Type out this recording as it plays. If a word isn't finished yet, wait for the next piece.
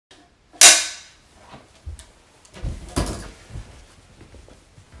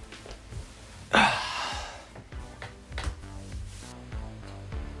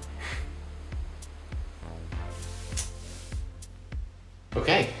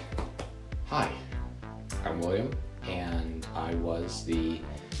Okay, hi, I'm William, and I was the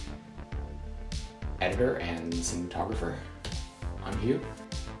editor and cinematographer on Hue,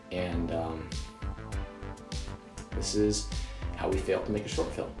 and this is how we failed to make a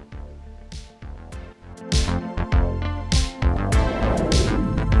short film.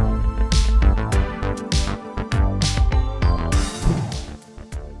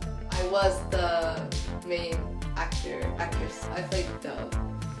 I was the main actress. I played Dove.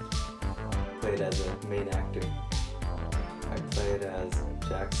 Played as a main actor. I played as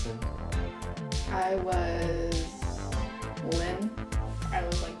Jackson. I was Lynn. I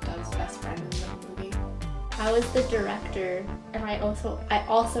was like Dove's best friend in the movie. I was the director, and I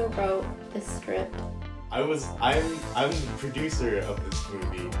also wrote the script. I'm the producer of this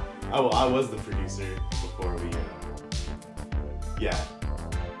movie. Oh, well, I was the producer before we, yeah.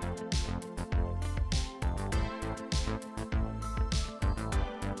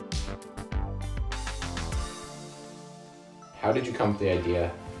 How did you come up with the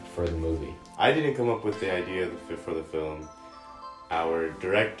idea for the movie? I didn't come up with the idea for the film. Our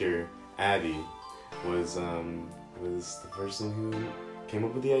director, Abby, was the person who came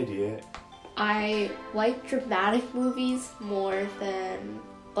up with the idea. I like dramatic movies more than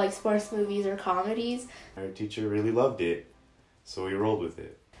like sports movies or comedies. Our teacher really loved it, so we rolled with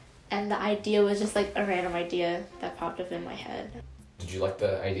it. And the idea was just like a random idea that popped up in my head. Did you like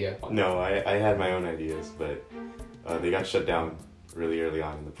the idea? No, I had my own ideas, but they got shut down really early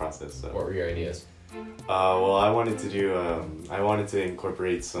on in the process. So. What were your ideas? Well, I wanted to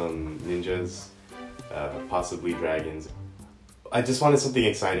incorporate some ninjas, possibly dragons. I just wanted something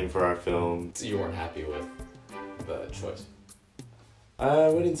exciting for our film. So you weren't happy with the choice? I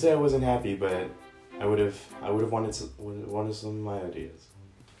wouldn't say I wasn't happy, but I would have wanted some of my ideas.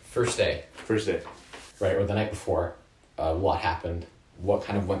 First day. First day. Right, or the night before, what happened? What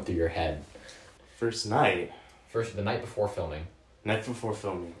kind of went through your head? First night? The night before filming. Night before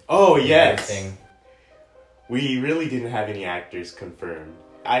filming. Oh, yes! Everything. We really didn't have any actors confirmed.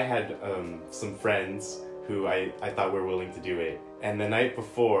 I had some friends who I thought were willing to do it. And the night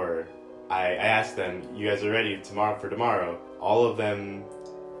before, I asked them, you guys are ready for tomorrow? All of them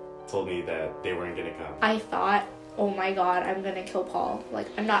told me that they weren't gonna come. I thought, oh my god, I'm gonna kill Paul. Like,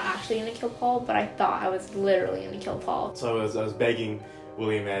 I'm not actually gonna kill Paul, but I thought I was literally gonna kill Paul. So I was begging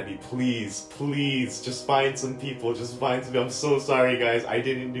William and Abby, please, just find some people, I'm so sorry guys, I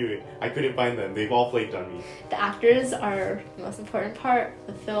didn't do it. I couldn't find them, they've all flaked on me. The actors are the most important part of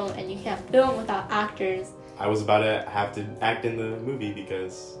the film, and you can't film without actors. I was about to have to act in the movie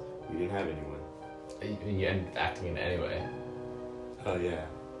because we didn't have anyone. You ended up acting in it anyway. Oh yeah.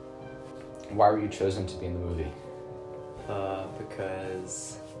 Why were you chosen to be in the movie?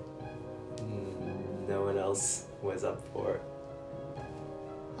 Because no one else was up for it.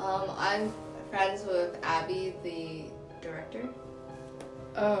 I'm friends with Abby, the director.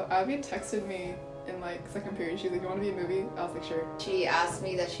 Oh, Abby texted me in like second period. She's like, "You want to be in a movie?" I was like, "Sure." She asked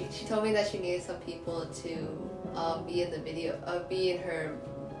me that she told me that she needed some people to be in the video, be in her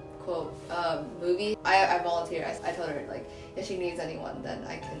quote movie. I volunteered. I told her like if she needs anyone, then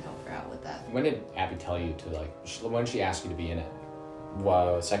I can help her out with that. When did Abby tell you to when did she ask you to be in it?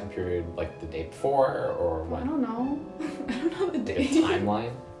 Was second period like the day before or when? I don't know. I don't know the Like date. a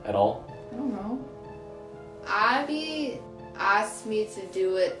timeline at all? I don't know. Abby asked me to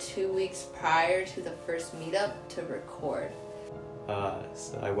do it 2 weeks prior to the first meetup to record.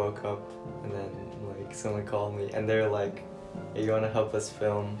 So I woke up and then like someone called me and they're like, "Hey, you want to help us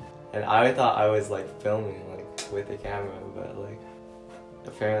film?" And I thought I was like filming like with a camera, but like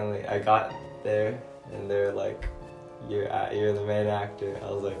apparently I got there and they're like, "You're the main actor."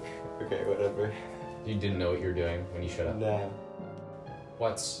 I was like, "Okay, whatever." You didn't know what you were doing when you showed up? No.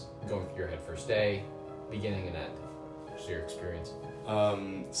 What's going through your head first day, beginning and end? What's your experience?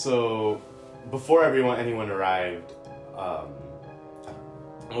 So before anyone arrived, I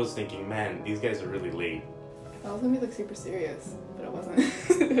was thinking, man, these guys are really late. I thought it was gonna be like super serious, but it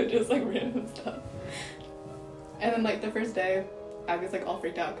wasn't. Just like random stuff. And then like the first day, Abby's like all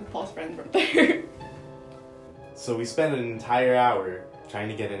freaked out because Paul's friends weren't there. So we spent an entire hour trying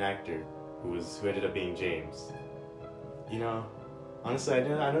to get an actor who ended up being James. You know, honestly,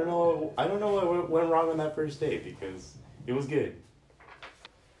 I don't know what went wrong on that first day because it was good.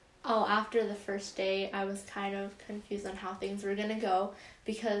 Oh, after the first day, I was kind of confused on how things were gonna go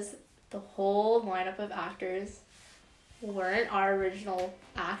because the whole lineup of actors weren't our original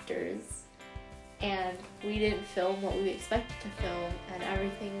actors, and we didn't film what we expected to film, and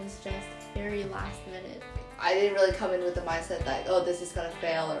everything was just very last minute. I didn't really come in with the mindset that, oh, this is gonna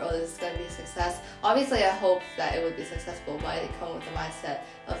fail, or oh, this is gonna be a success. Obviously, I hoped that it would be successful, but I didn't come with the mindset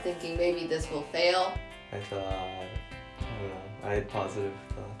of thinking maybe this will fail. I thought, I don't know, I had positive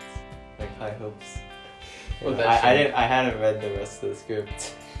thoughts, like high hopes. Would You know, that change? I hadn't read the rest of the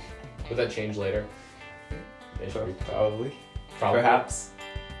script. Would that change later? Probably. Probably. Perhaps.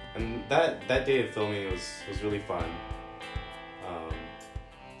 And that day of filming was really fun.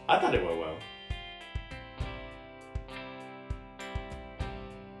 I thought it went well.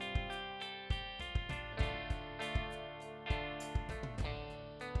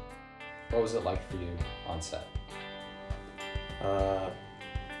 What was it like for you on set? What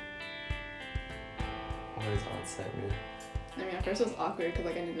does on set mean? I mean, at first it was awkward because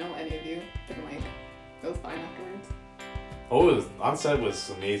like I didn't know any of you, but then like it was fine afterwards. On set was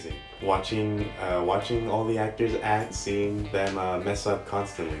amazing. Watching all the actors act, seeing them mess up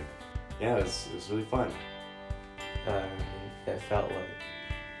constantly. Yeah, it was really fun. It felt like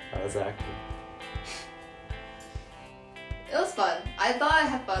I was acting. It was fun. I thought I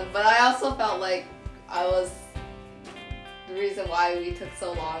had fun, but I also felt like I was the reason why we took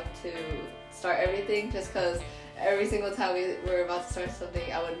so long to start everything, just because every single time we were about to start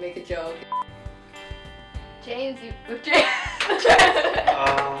something, I would make a joke. James,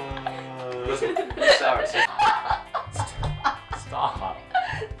 Sorry. Stop.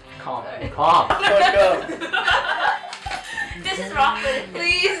 Calm. Fuck up! This is Rockford.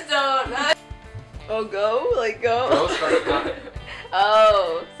 Please don't. Oh, go? Like, go? Go start coming.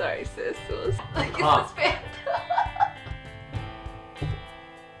 Oh, sorry, sis. It was like, Huh. it's bad.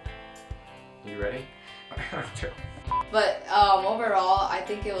 You ready? But overall, I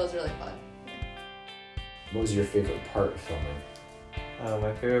think it was really fun. What was your favorite part of filming?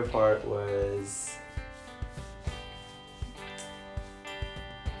 My favorite part was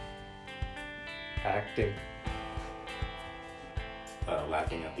acting.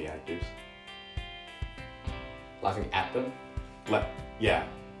 Laughing at the actors. Laughing at them? Yeah.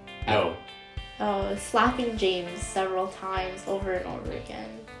 No. Oh, slapping James several times over and over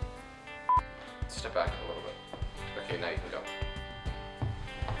again. Step back a little bit. Okay, now you can go.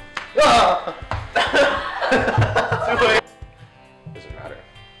 Doesn't matter.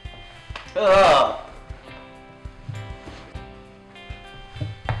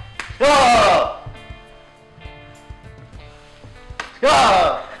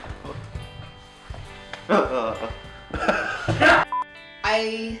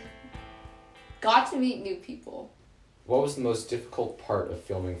 I got to meet new people. What was the most difficult part of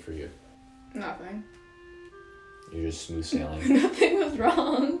filming for you? Nothing. You're just smooth sailing. Nothing was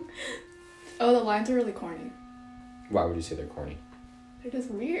wrong. Oh, the lines are really corny. Why would you say they're corny? They're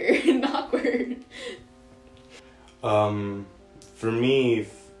just weird and awkward. For me,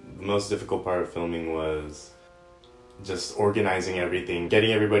 the most difficult part of filming was just organizing everything,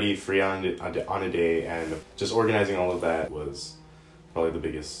 getting everybody free on a day, and just organizing all of that was probably the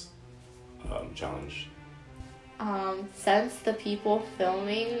biggest challenge. Since the people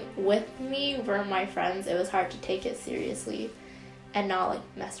filming with me were my friends, it was hard to take it seriously and not like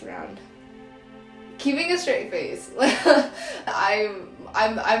mess around. Keeping a straight face.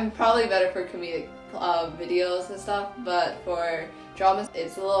 I'm probably better for comedic videos and stuff, but for dramas,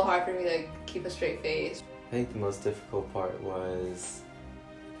 it's a little hard for me to keep a straight face. I think the most difficult part was,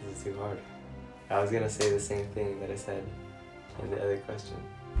 this is too hard. I was gonna say the same thing that I said in the other question,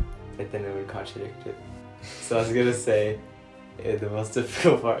 but then it would contradict it. So I was gonna say, the most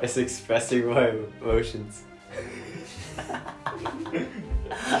difficult part is expressing my emotions.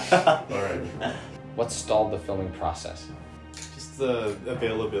 Alright. What stalled the filming process? Just the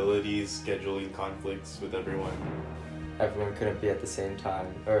availability, scheduling conflicts with everyone. Everyone couldn't be at the same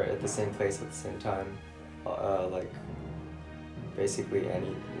time, or at the same place at the same time, like basically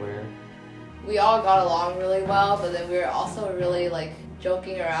anywhere. We all got along really well, but then we were also really like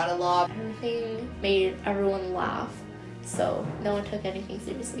joking around a lot. Everything made everyone laugh, so no one took anything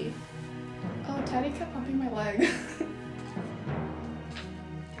seriously. Oh, Teddy kept bumping my leg.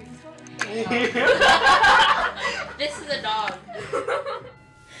 This is a dog.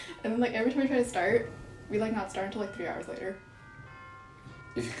 And then like every time we try to start, we like not start until like 3 hours later.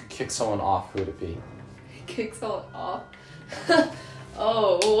 If you could kick someone off, who would it be? Kick someone off.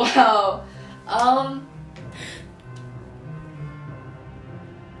 Oh wow.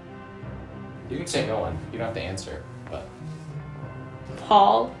 You can say no one. You don't have to answer, but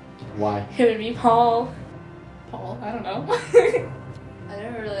Paul. why? It would be Paul. Paul, I don't know. I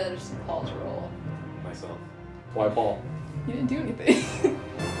never really understood Paul's role. Myself. Why Paul? You didn't do anything.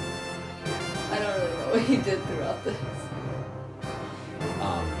 I don't really know what he did throughout this.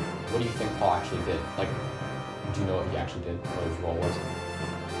 What do you think Paul actually did? Like, Do you know what he actually did? What his role was? I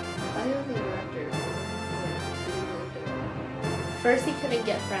thought he was the director. First, he couldn't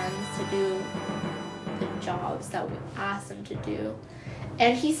get friends to do the jobs that we asked him to do.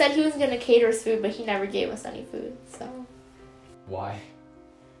 And he said he was going to cater us food, but he never gave us any food, so. Why?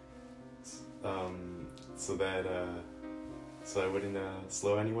 So that so I wouldn't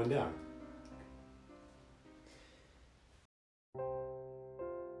slow anyone down.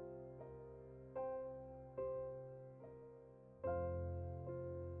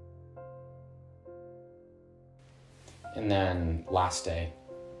 And then last day,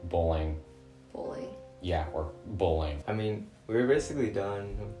 bowling. Bowling. Yeah, or bowling. I mean, we were basically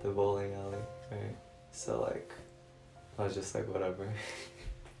done with the bowling alley, right? So like, I was just like, whatever.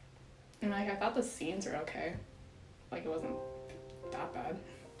 And like, I thought the scenes were okay. Like, it wasn't that bad.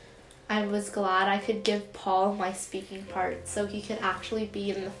 I was glad I could give Paul my speaking part so he could actually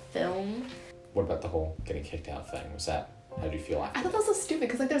be in the film. What about the whole getting kicked out thing? Was that, how did you feel after I thought that was so stupid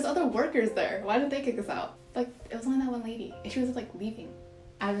because like there's other workers there. Why didn't they kick us out? Like, it was only that one lady and she was like leaving.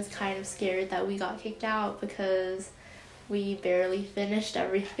 I was kind of scared that we got kicked out because we barely finished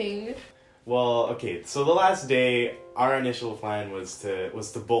everything. Well, okay, so the last day, our initial plan was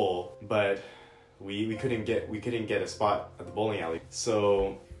to bowl, but we couldn't get a spot at the bowling alley,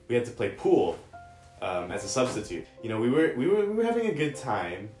 so we had to play pool as a substitute. You know, we were having a good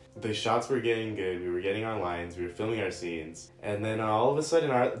time. The shots were getting good. We were getting our lines. We were filming our scenes, and then all of a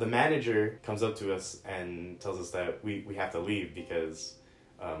sudden, the manager comes up to us and tells us that we have to leave because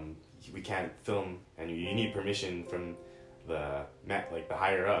we can't film, and you need permission from the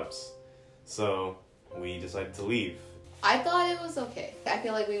higher ups. So we decided to leave. I thought it was okay. I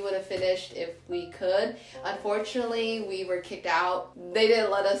feel like we would have finished if we could. Unfortunately, we were kicked out. They didn't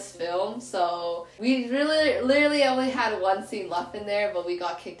let us film, so we literally only had one scene left in there, but we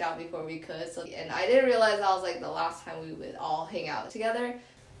got kicked out before we could. So, and I didn't realize that was like the last time we would all hang out together.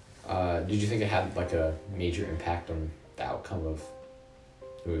 Did you think it had like a major impact on the outcome of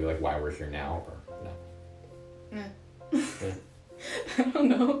maybe like why we're here now, or no? Yeah. I don't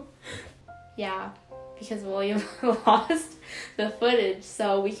know. Yeah, because William lost the footage,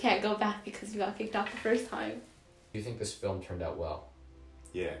 so we can't go back because we got kicked out the first time. Do you think this film turned out well?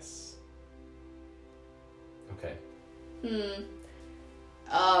 Yes. Okay.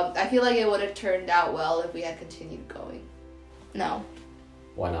 I feel like it would have turned out well if we had continued going. No,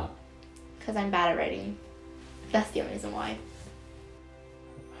 Why not? because I'm bad at writing. That's the only reason why.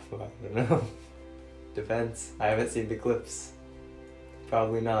 Well, I don't know. Depends. I haven't seen the clips.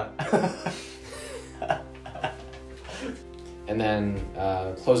 Probably not. And then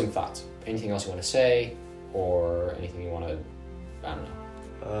closing thoughts. Anything else you want to say, or anything you want to? I don't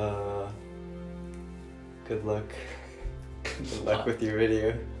know. Good luck. Good luck with your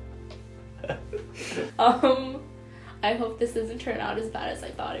video. I hope this doesn't turn out as bad as I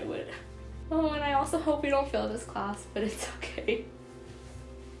thought it would. Oh, and I also hope we don't fail this class, but it's okay.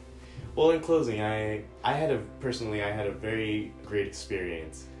 Well, in closing, I had a very great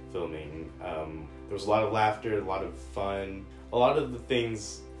experience filming. There was a lot of laughter, a lot of fun, a lot of the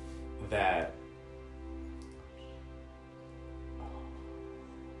things that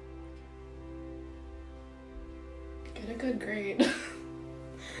Get a good grade.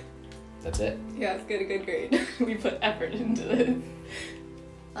 That's it. Yes, get a good grade. We put effort into this.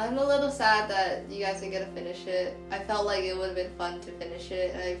 I'm a little sad that you guys didn't get to finish it. I felt like it would have been fun to finish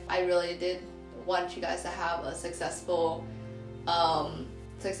it, and I really did want you guys to have a successful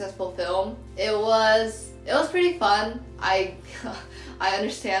film. It was pretty fun. I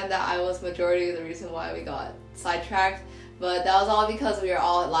understand that I was majority of the reason why we got sidetracked, but that was all because we were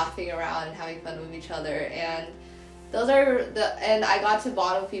all laughing around and having fun with each other, and and I got to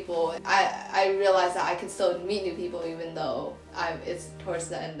bond with people. I realized that I could still meet new people even though it's towards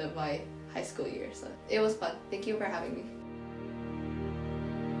the end of my high school year. So it was fun. Thank you for having me.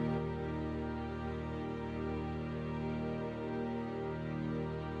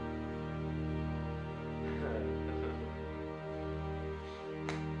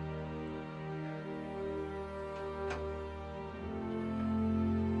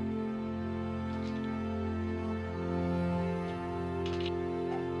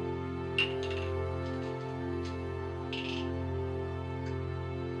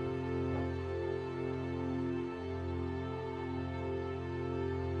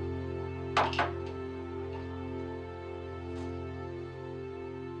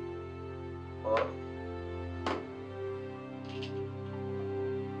 Hello?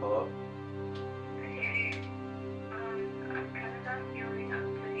 Hello? I'm kind of not feeling up to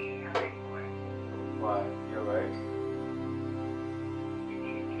the anymore. Why? You're right?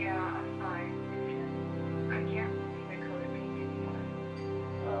 Yeah, I'm fine. It's just, I can't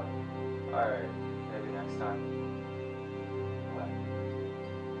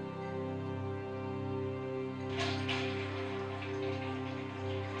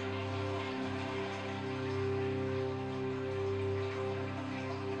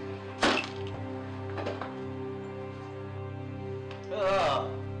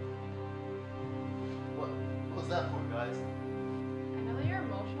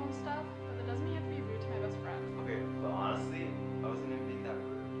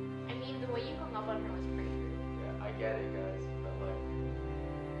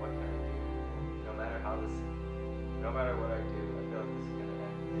no matter what I do, I feel like this is gonna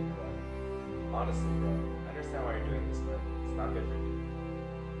end big bad. Honestly, bro, I understand why you're doing this, but it's not good for you.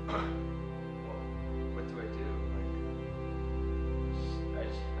 Well, what do I do?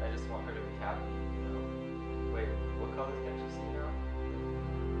 Like, I just want her to be happy, you know? Wait, what colors can she see now?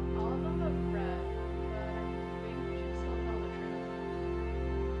 All of them look red, but I think we should still tell the truth.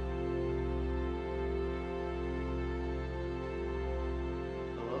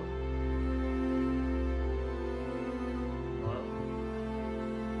 Hello? Hello?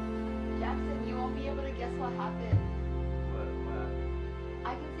 Jackson, you won't be able to guess what happened. What happened?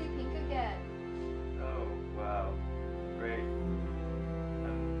 I can see pink again. Oh, wow. Great.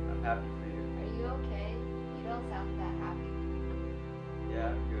 I'm happy for